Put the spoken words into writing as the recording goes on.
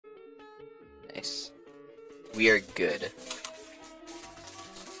Nice. We are good.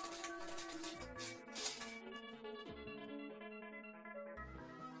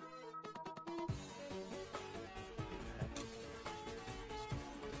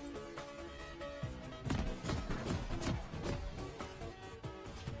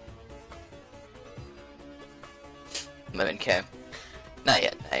 $11K. Not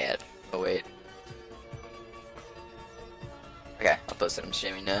yet, not yet. Oh wait. Okay, I'll post it. I'm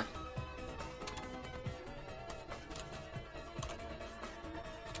streaming now.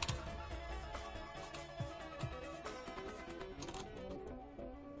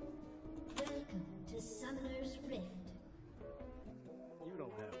 Welcome to Summoner's Rift. You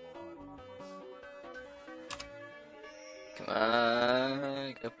don't have Come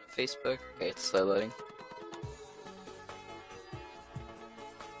on, go to Facebook. Okay, it's slow loading.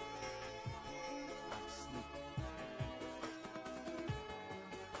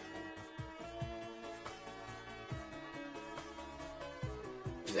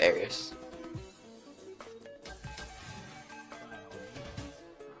 Varus.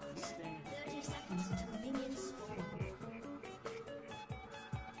 30 seconds until minions spawn.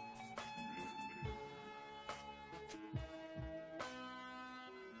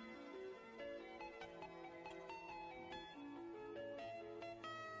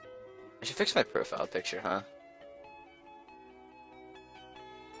 I should fix my profile picture, huh?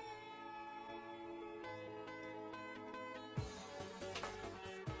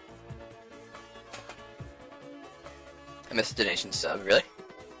 I missed a donation sub, really?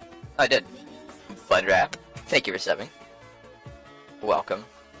 Oh, I did. Blood Rap, thank you for subbing. Welcome.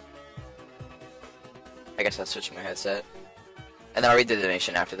 I guess I'll switch my headset. And then I'll read the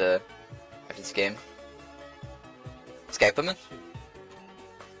donation after this game. Skype woman?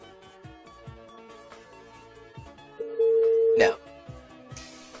 No.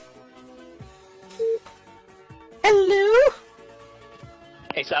 Hello?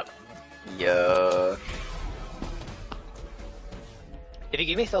 Hey, sup? Yo. If you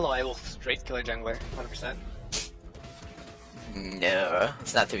give me solo, I will straight kill a jungler, 100%. No,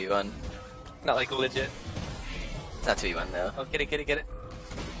 it's not 2v1. Not like legit. It's not 2v1 though. Oh, get it, get it, get it.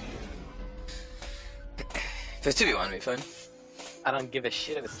 If it's 2v1, it'd be fun. I don't give a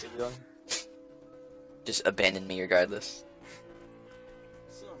shit if it's 2v1. Just abandon me regardless.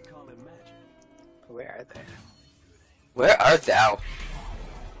 some call it magic. Where are they? Where art thou?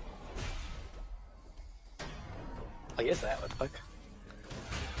 I guess that, what the fuck?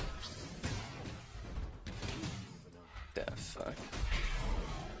 The fuck?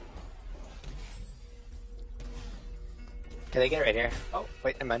 Can they get right here? Oh,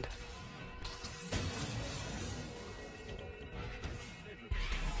 wait, never mind.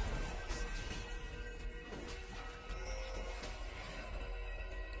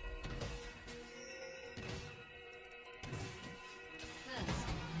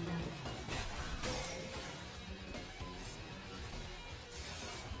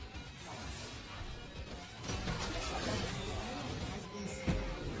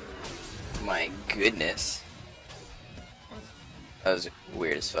 My goodness. That was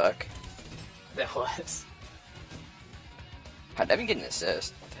weird as fuck. That was. How'd I even get an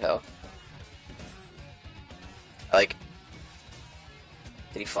assist? What the hell? Like,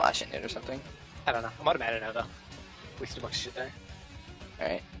 did he flash in it or something? I don't know. I'm automatic now, though. Wasted a bunch of shit there.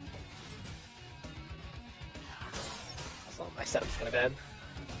 Alright. Also, my setup's kinda bad.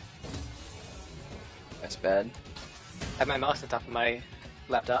 That's bad. I have my mouse on top of my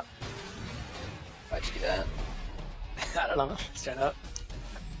laptop. Why'd you do that? I don't know. Let's try it out.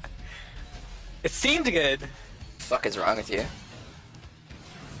 It seemed good. Fuck is wrong with you?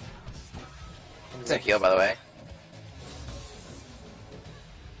 It's no heal, by the way.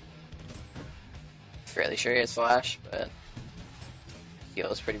 Fairly sure he has flash, but heal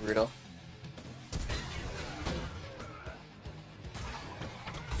is pretty brutal.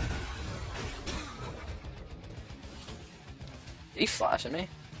 Did he flash at me?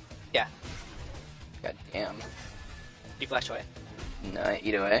 Yeah. God damn. You flash away. No, I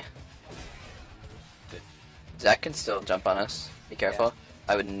eat away. Zach can still jump on us. Be careful.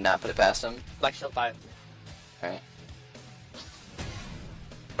 Yeah. I would not put it past him. Black shield 5. Alright.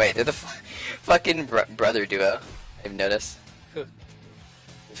 Wait, they're the fucking brother duo. I've noticed. Who?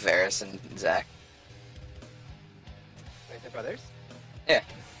 Varus and Zach. Wait, they're brothers? Yeah.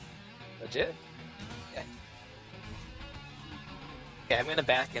 Legit? Yeah. Okay, I'm gonna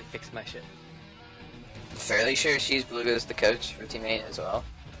back and fix my shit. Fairly sure CheesedBeluga is the coach for teammate as well.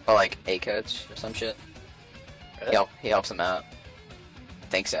 Or like a coach or some shit. Really? He helps him out. I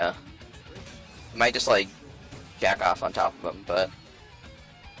think so. Might just like jack off on top of him, but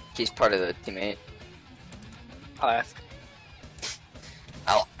He's part of the teammate. I'll ask.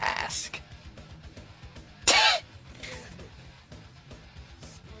 I'll ask. An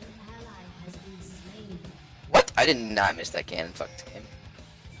ally has been slain. What? I did not miss that cannon. Fuck this game.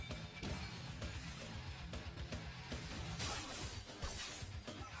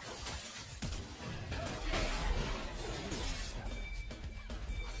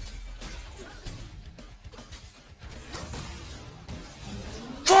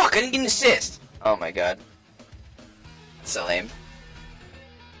 Fuck! I didn't get an assist! Oh my god. So lame.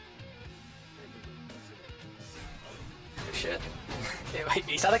 Oh shit. Wait,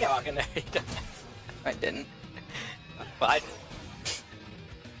 you sound like I walk in there. I didn't. Well, I did.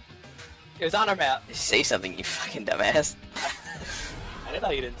 It was on our map. Say something, you fucking dumbass. I didn't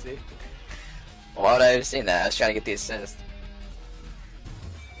know you didn't see. Why would I have seen that? I was trying to get the assist.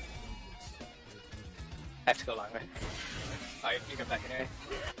 I have to go long way. Alright, you come back anyway.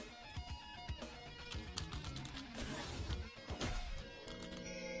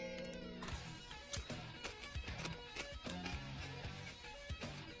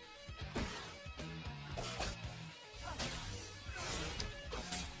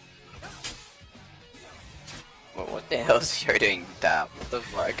 Well, what the hell is you doing that? What the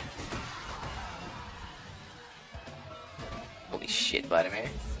fuck? Holy shit, Vladimir.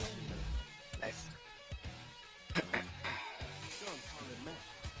 Nice.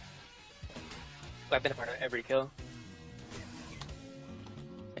 I've been a part of every kill.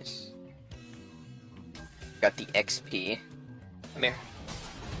 Nice. Got the XP. I'm here.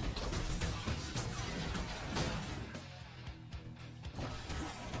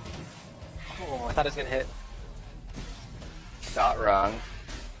 Oh, I thought it was gonna hit. Thought wrong.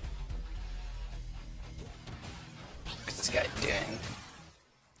 What's this guy doing?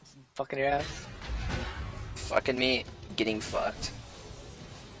 Fucking your ass. Fucking me, getting fucked.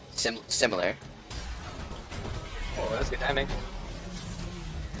 Similar. Oh, that was good timing.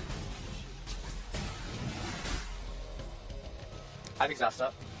 I have exhaust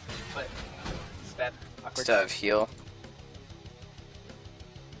up, but it's bad. Awkward. Still have heal.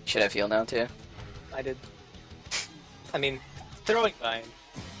 Should have heal now too. I did. I mean, throwing fine.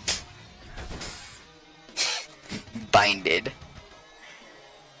 Binded.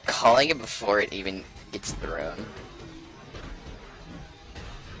 Calling it before it even gets thrown.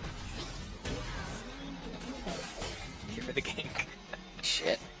 Here for the gank.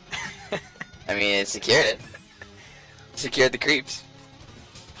 Shit. I mean, it secured it. Secured the creeps.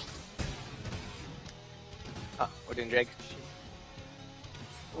 Oh, we're doing drag.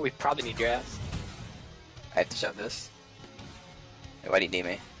 We probably need your ass. I have to shove this. Hey, why do you need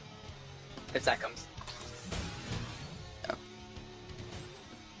me? If that comes. Oh.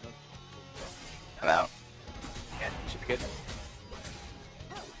 I'm out. Yeah, should be good.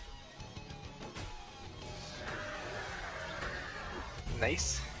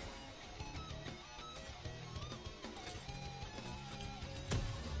 Nice.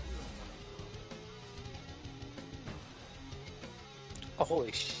 Oh,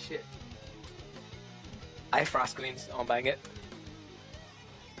 holy shit. I have Frost Queens, I'm buying it.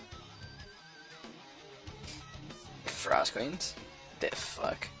 Frost Queens? The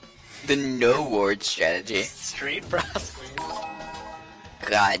fuck? The no ward strategy. Straight Frost Queens.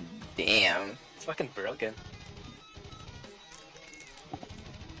 God damn. It's fucking broken.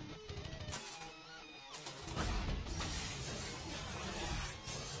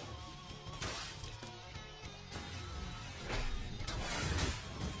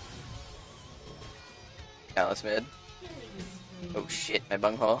 Alice mid. Oh shit, my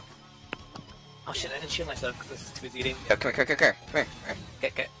bunghole. Oh shit, I didn't shield myself because this is too easy eating. Yo, come here, come here, come here, come here, come here.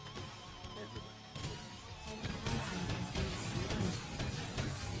 Okay.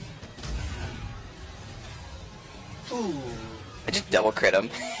 Ooh. I just double crit him.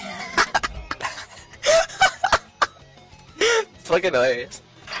 Fucking hilarious.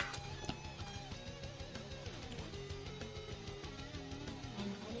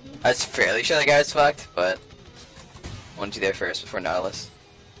 I was fairly sure the guy was fucked, but I wanted you there first before Nautilus.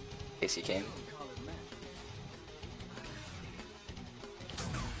 In case he came.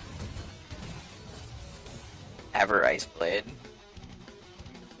 Ever Ice Blade.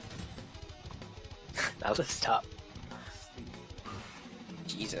 That was top.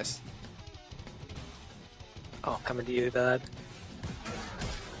 Jesus. Oh, coming to you, bud.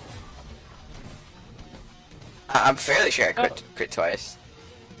 I'm fairly sure I crit twice.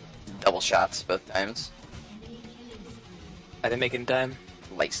 Double shots both times. I didn't make it in time.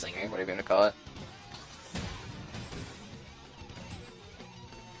 Light Slinger, whatever you want to call it.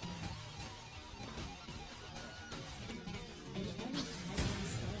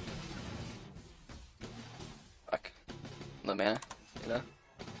 no mana, you know?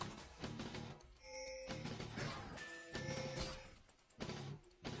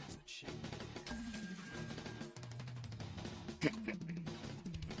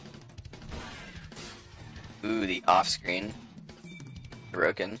 Ooh, the off-screen.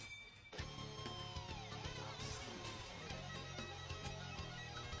 Broken.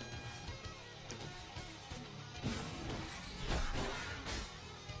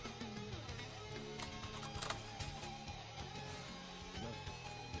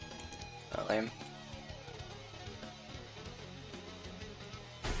 Oh, lame.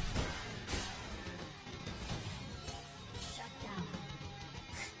 Shut down.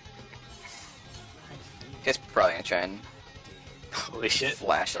 Guess probably gonna try and Holy shit.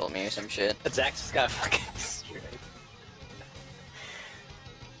 flash ult me or some shit. But Zach just got fucking destroyed.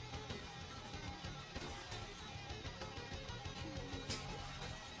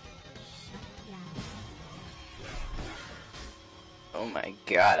 Shut down. Oh my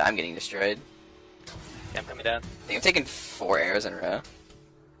god, I'm getting destroyed. Yeah, I'm coming down. I think I'm taking 4 arrows in a row. I'm on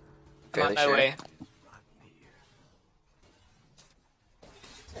Fairly my sure. way.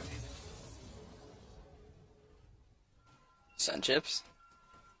 Sun chips?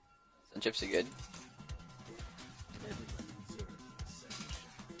 Sun chips are good.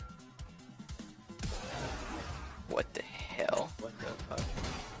 What the hell? What the fuck?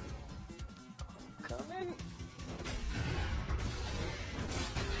 Coming?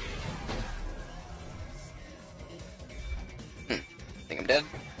 I think I'm dead.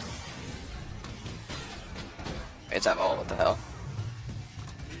 It's not all, what the hell?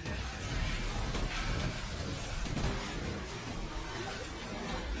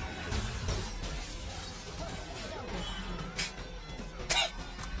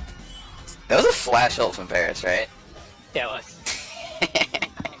 That was a flash ult from Varus, right? Yeah, it was.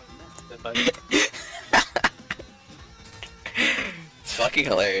 The bug. It's fucking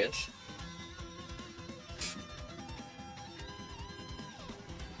hilarious.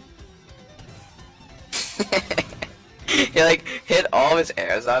 He like hit all of his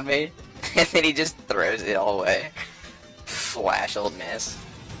arrows on me, and then he just throws it all away. Flash ult miss.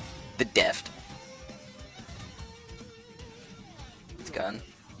 The deft. It's gone.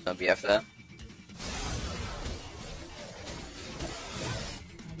 No BF though.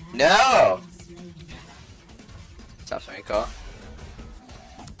 No! Stop my call.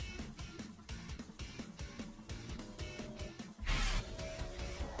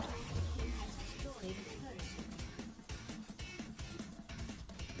 Destroyed a turret.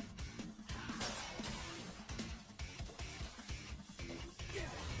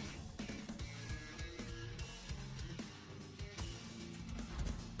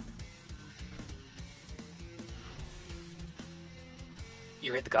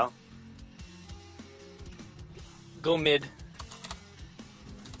 You hit the call. Go mid.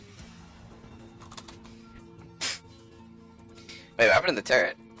 Wait, what happened to the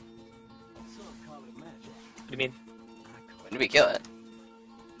turret? Some call it magic. What do you mean? When did we kill it?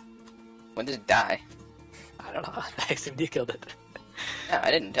 When did it die? I don't know. I assumed you killed it. No, I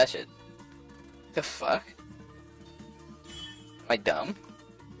didn't touch it. The fuck? Am I dumb?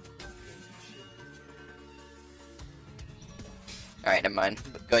 Alright, never mind.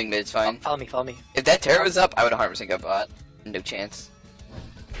 Going mid is fine. Follow me, follow me. If that turret was up, I would 100% go bot. No chance.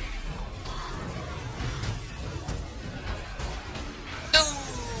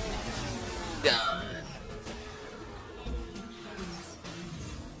 Done.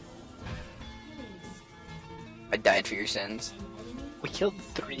 I died for your sins. We killed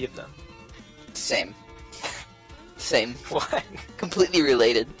 3 of them. Same. Same. What? Completely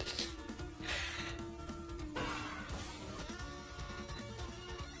related.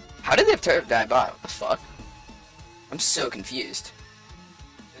 How did the turret die bot? What the fuck? I'm so confused.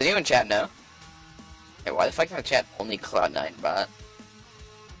 Does anyone in chat know? Hey, why the fuck did my chat only Cloud9 bot?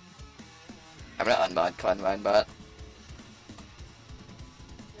 I'm gonna unmod Cloud9 bot.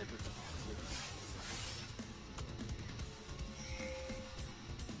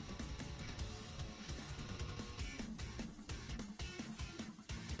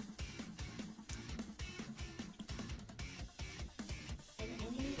 An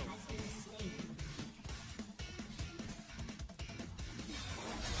enemy has been slain.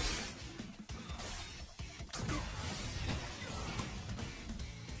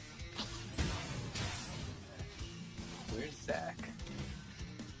 Where's Zach?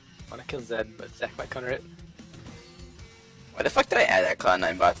 I wanna kill Zed, but Zach might counter it. Why the fuck did I add that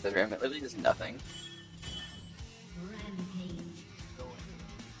Cloud9 bot to the room? It literally does nothing. Rampage.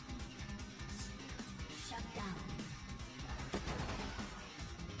 Shut down.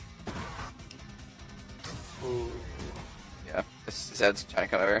 Ooh. Zed's trying to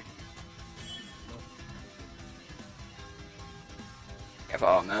come over. I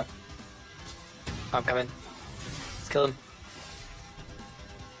follow him now. I'm coming. Let's kill him.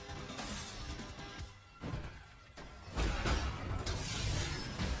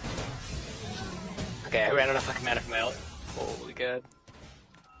 Okay, I ran out of fucking mana from my ult. Holy god.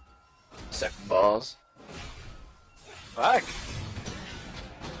 Suck balls. Fuck!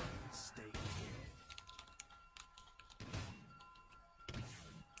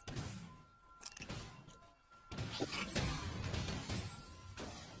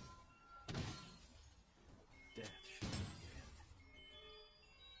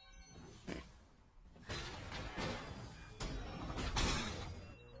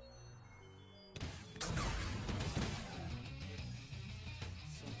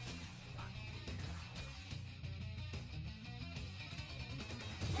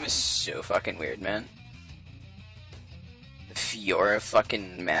 It was so fucking weird, man. The Fiora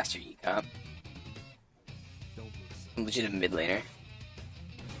fucking Master Ecomp. I'm legit a mid laner.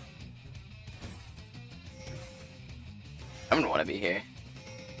 I'm gonna wanna be here.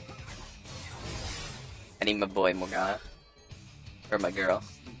 I need my boy Morgana. Or my girl.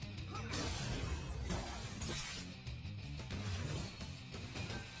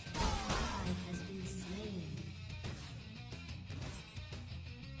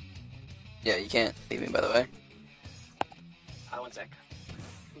 Yeah, you can't leave me, by the way. 1 sec.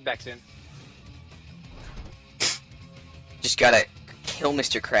 Back soon. Just gotta kill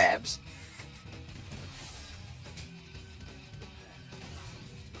Mr. Krabs.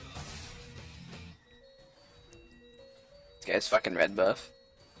 This guy's fucking red buff.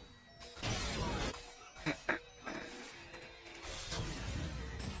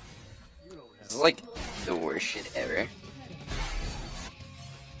 This is like the worst shit ever.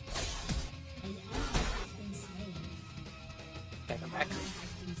 Okay, I'm back.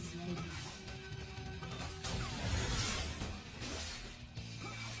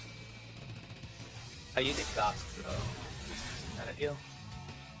 I use exhaust, so not a deal.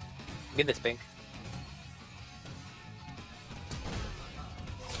 Get this pink.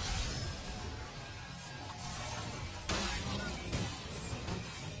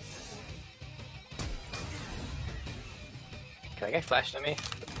 Can that guy flashed at me?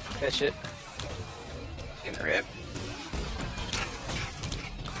 That shit. In the rip.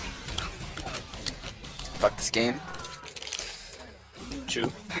 Fuck this game.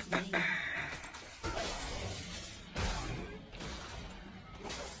 True.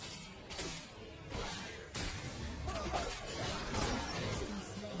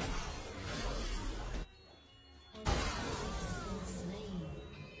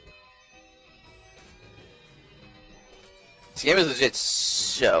 This game is legit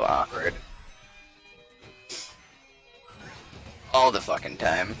so awkward. All the fucking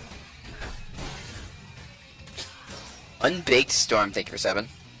time. Unbaked Storm, thank you for 7.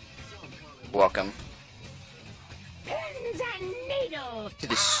 Welcome to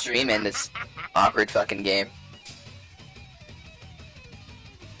the stream and this awkward fucking game.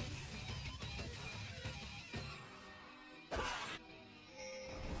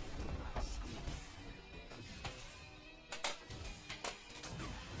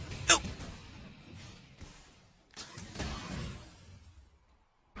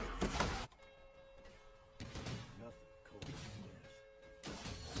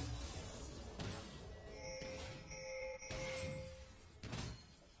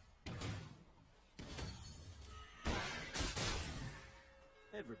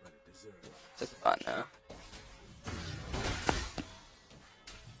 Everybody deserves. It's fun now.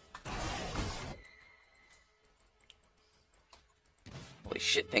 Holy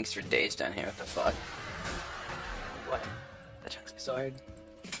shit, thanks for days down here, what the fuck? What? That chunk's so hard.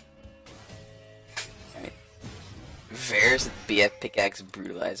 I mean, Varus BF pickaxe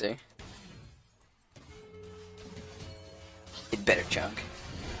brutalizer. It better chunk.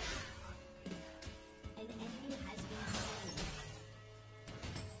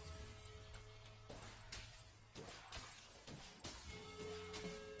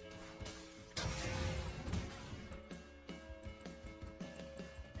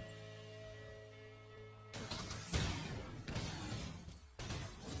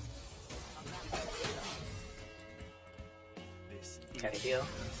 Can I heal?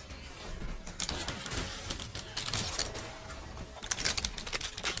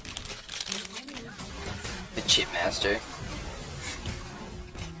 The Chip Master.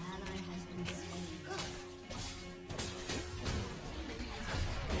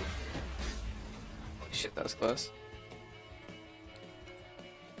 Holy shit, that was close.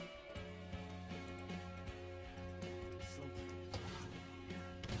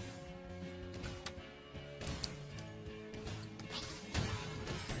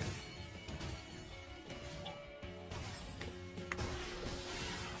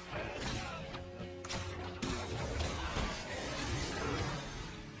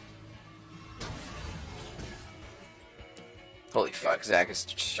 Holy fuck, Zach is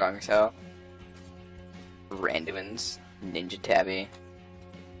strong as hell. Randuin's, Ninja Tabby,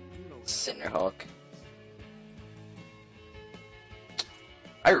 Cinder Hulk.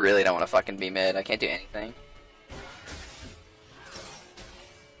 I really don't want to fucking be mid. I can't do anything.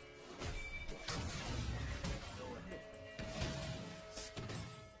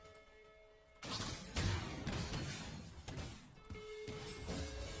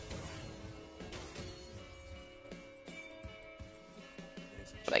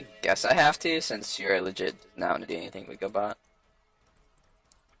 But I guess I have to, since you're legit not going to do anything with go bot.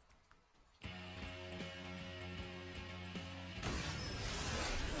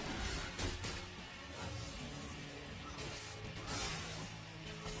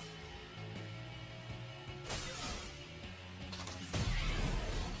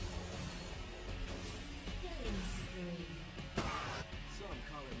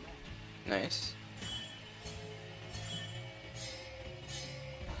 Nice.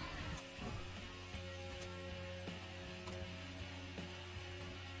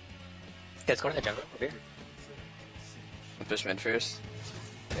 Let's go to the jungle over here. I'll push mid first.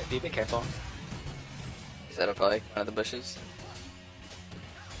 Yeah, be a bit careful. Set up like one of the bushes.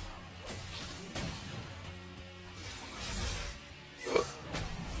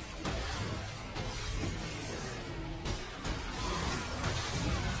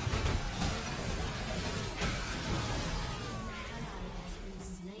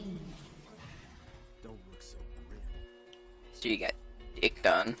 Don't look so grim. So you got dick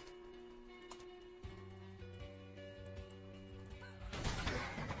done.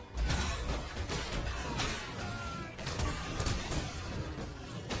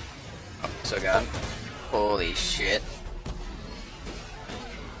 Oh, so gone. Holy shit.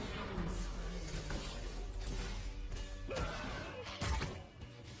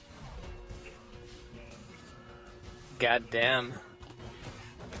 God damn. Your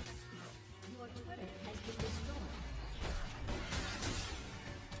turret has been destroyed.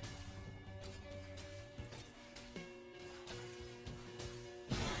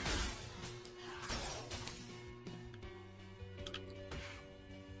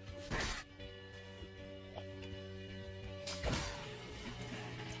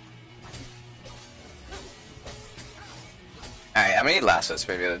 Alright, I'm gonna need last ones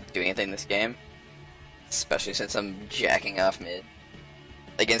for me to do anything in this game. Especially since I'm jacking off mid.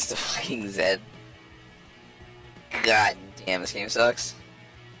 Against the fucking Zed. God damn, this game sucks.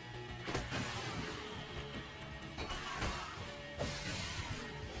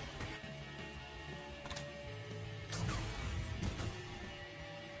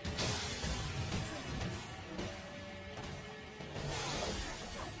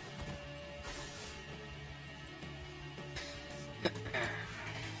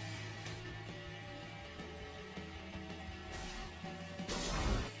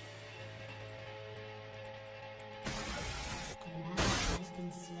 An ally has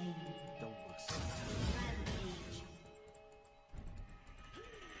been slain. Don't look so Rampage.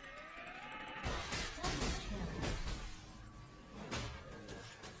 Double kill.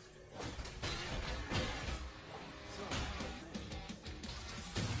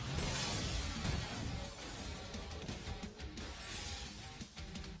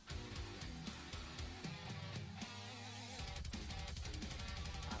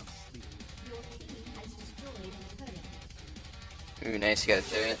 Your team has destroyed a turret. Ooh, nice, you gotta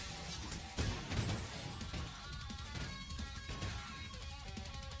do it.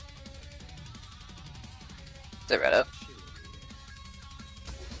 Is that right up?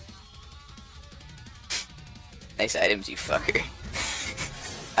 Nice items, you fucker.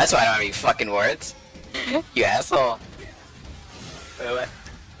 That's why I don't have any fucking words. You asshole. Wait.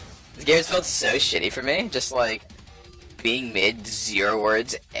 This game has felt so shitty for me. Just like being mid, 0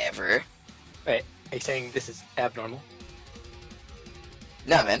 words ever. Wait, are you saying this is abnormal?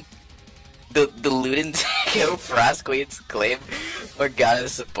 No, man. The Ludens go Frost Queen's claim Morgana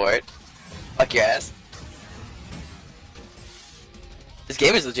support. Fuck your ass. This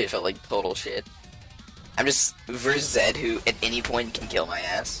game has legit felt like total shit. I'm just versus Zed, who at any point can kill my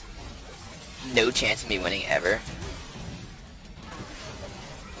ass. No chance of me winning ever.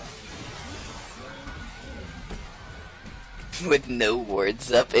 With no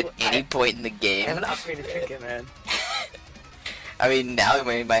wards up at any point in the I game. haven't upgraded trinket, man. I mean, now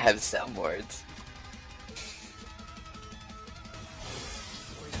we might have some wards.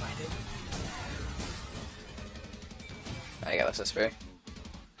 Where's my dude? I got a Whisper.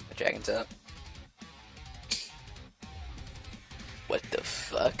 The dragon's up. What the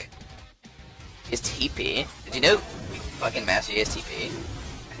fuck? His TP? Did you know we fucking master his TP?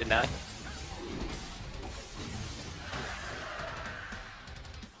 I did not.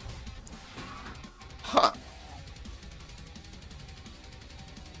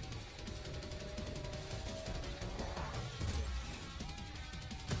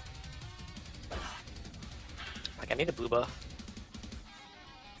 need a blue buff.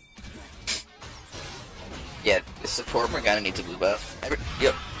 Yeah, the support Morgana needs a blue buff.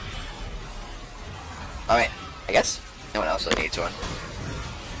 Yep. Alright, I guess no one else really needs one.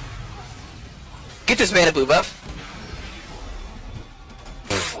 Get this man a blue buff!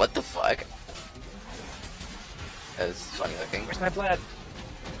 What the fuck? That was funny looking. Where's my blood?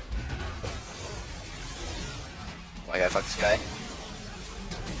 Oh, I gotta fuck this guy.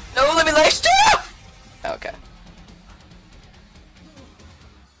 No, let me life steal! Okay.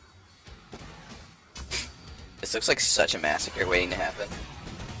 This looks like such a massacre waiting to happen.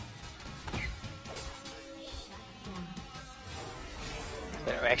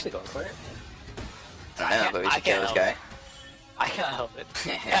 They're actually going for it. I don't know, but we should kill this guy. I can't help it.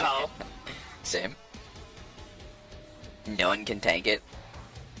 Hello. Same. No one can tank it.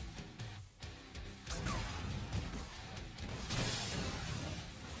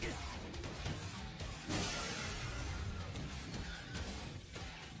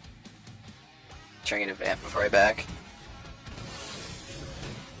 Trying to vamp before I back.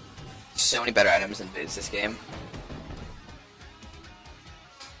 So many better items than Viz this game.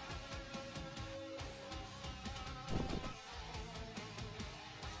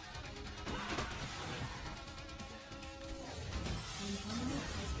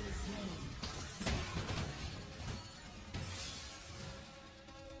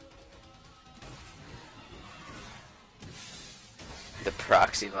 The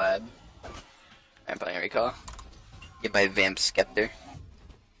proxy lab. I'm playing Recall. Get by Vamp Scepter.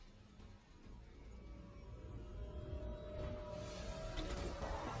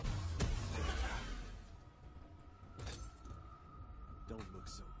 Don't look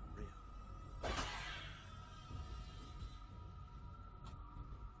so real.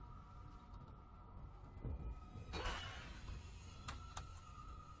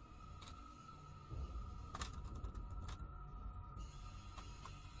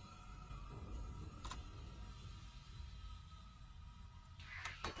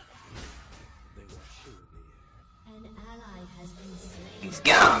 They will surely hear. An ally has been slain. He's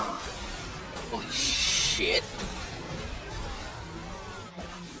gone. Holy shit.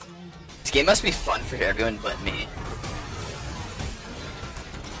 This game must be fun for everyone but me.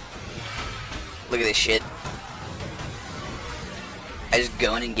 Look at this shit. I just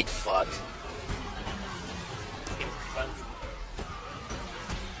go in and get fucked.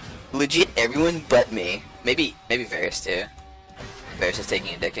 Legit everyone but me. Maybe Varus too. Varus is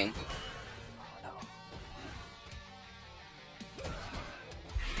taking a dicking.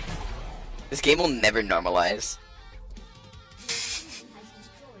 This game will never normalize.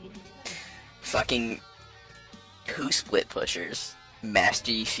 Fucking two split pushers.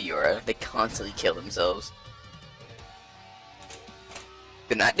 Master Yi Fiora. They constantly kill themselves.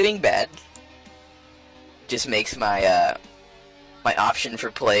 They're not doing bad. Just makes my my option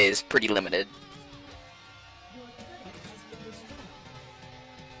for plays pretty limited.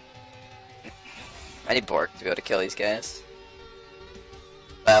 I need Bork to be able to kill these guys.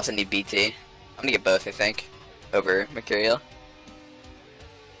 I also need BT. I'm gonna get both, I think, over Mercurial.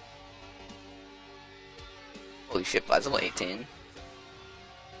 Holy shit, Vlad's level 18.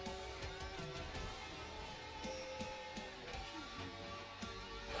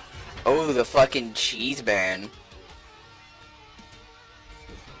 Oh, the fucking cheese baron.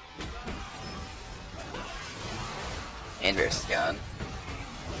 And Varus is gone.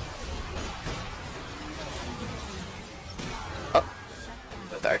 Oh,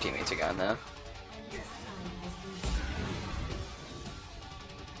 both our teammates are gone now.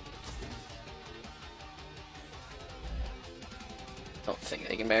 Don't think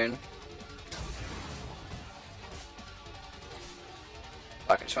they can baron.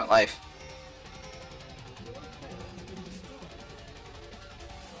 Fuck, I just want life.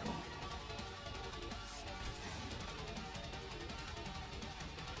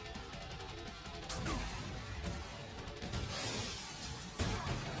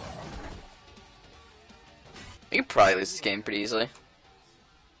 We can probably lose this game pretty easily.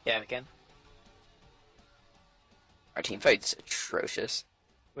 Yeah, we can. Our team fight's atrocious.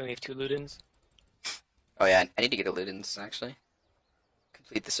 We only have 2 Ludens. Oh yeah, I need to get a Ludens, actually.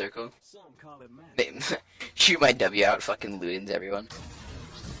 Complete the circle. Some call it magic. Shoot my W out, fucking Ludens, everyone.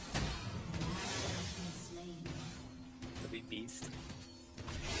 The big beast.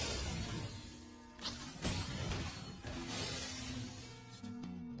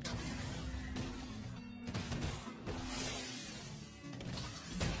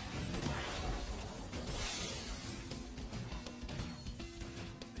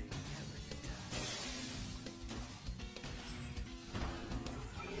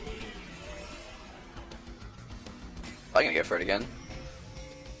 I'm gonna go for it again.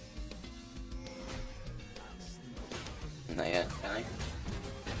 Not yet, really.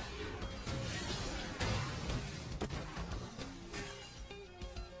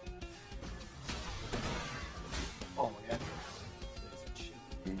 Oh my god.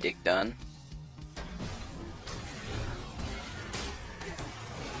 Dick done.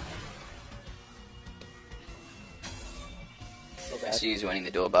 So bad. She's winning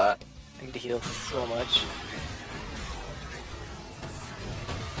the dual bot. I need to heal so much.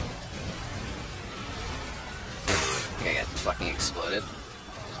 I got fucking exploded.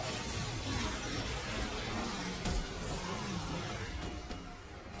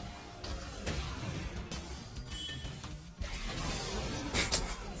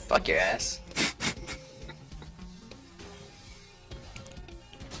 Fuck your ass.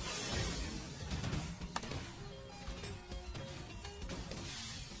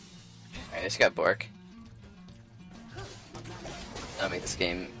 Alright, I just got Bork. That'll make this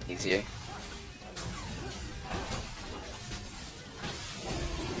game easier.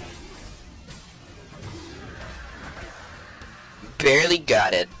 Barely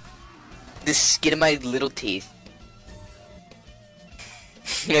got it. The skin of my little teeth.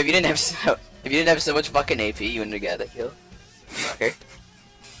 You know, if you didn't have so much fucking AP, you wouldn't have got that kill. Fucker.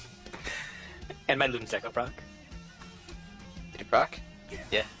 And my Loon Second proc. Did it proc?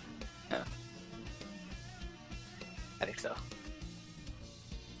 Yeah. No. I think so.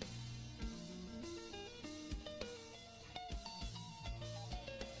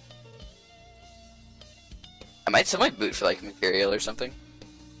 I might sell my boot for like material or something.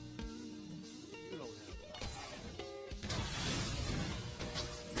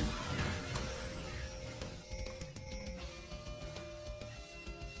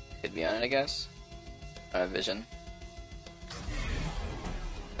 Could be on it, I guess. I have vision.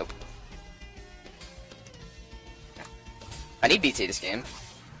 Nope. I need BT this game.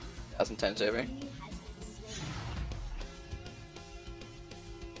 1,000 times over.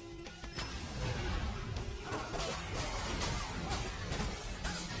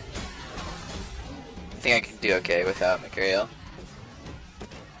 I think I can do okay without material.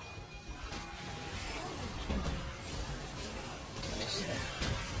 Nice.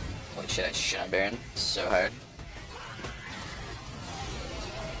 Holy shit, I shit on Baron so hard.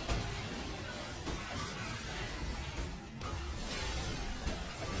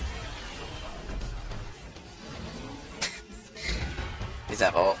 He's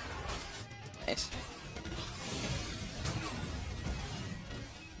that vault. Nice.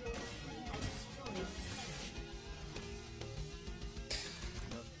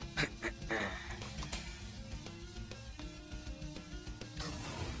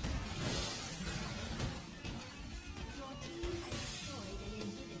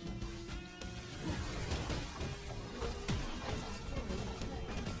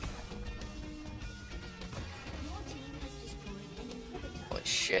 Holy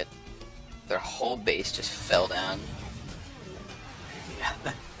shit. Their whole base just fell down.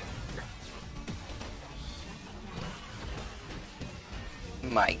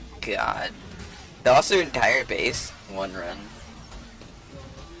 My god. They lost their entire base in one run.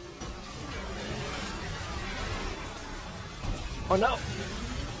 Oh no!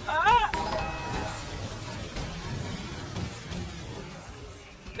 Ah!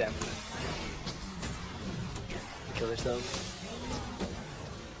 Damn. Kill yourself.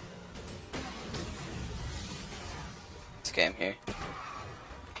 Scam here.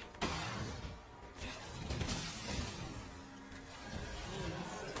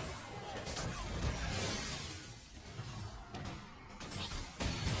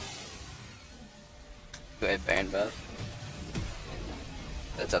 Go ahead, Baron buff.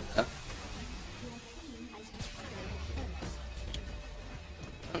 That's up though. I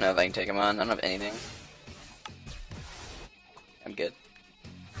don't know if I can take him on. I don't have anything. I'm good.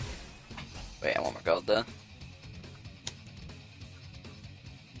 Wait, I want more gold though.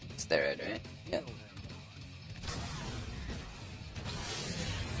 It's there, right? Yeah.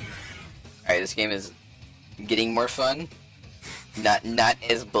 Alright, this game is getting more fun. Not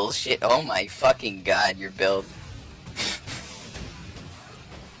as bullshit. Oh my fucking god, your build.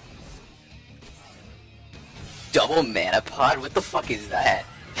 Double mana pod? What the fuck is that?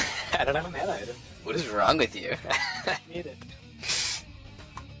 I don't have a mana item. What is wrong with you? I need it.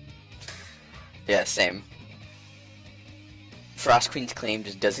 Yeah, same. Frost Queen's claim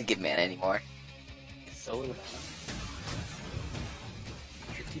just doesn't give mana anymore. So little.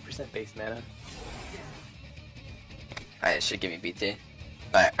 50% base mana. Alright, it should give me BT.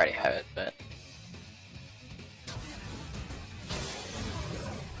 I already have it, but...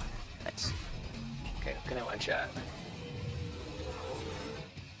 Nice. Okay, I'm gonna one shot.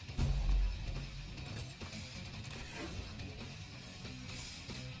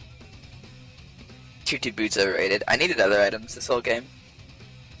 tier 2 boots overrated. I needed other items this whole game.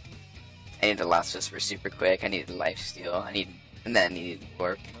 I needed a Last Whisper super quick, I needed Lifesteal, and then I needed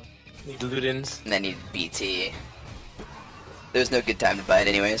Warp, Need Ludens. and then I needed BT. There was no good time to buy it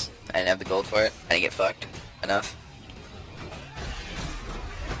anyways. I didn't have the gold for it. I didn't get fucked enough.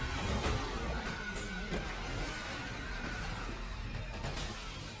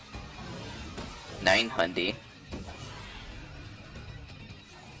 $900.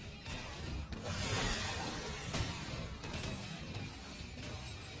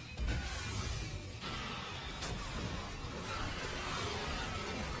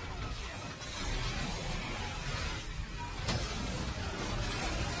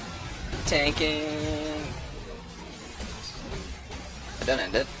 Tanking. I don't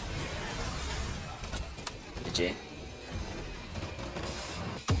end it. GG.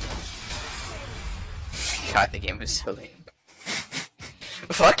 God, the game was so lame.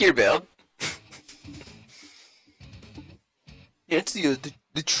 Fuck your build. It's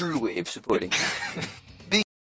the true way of supporting.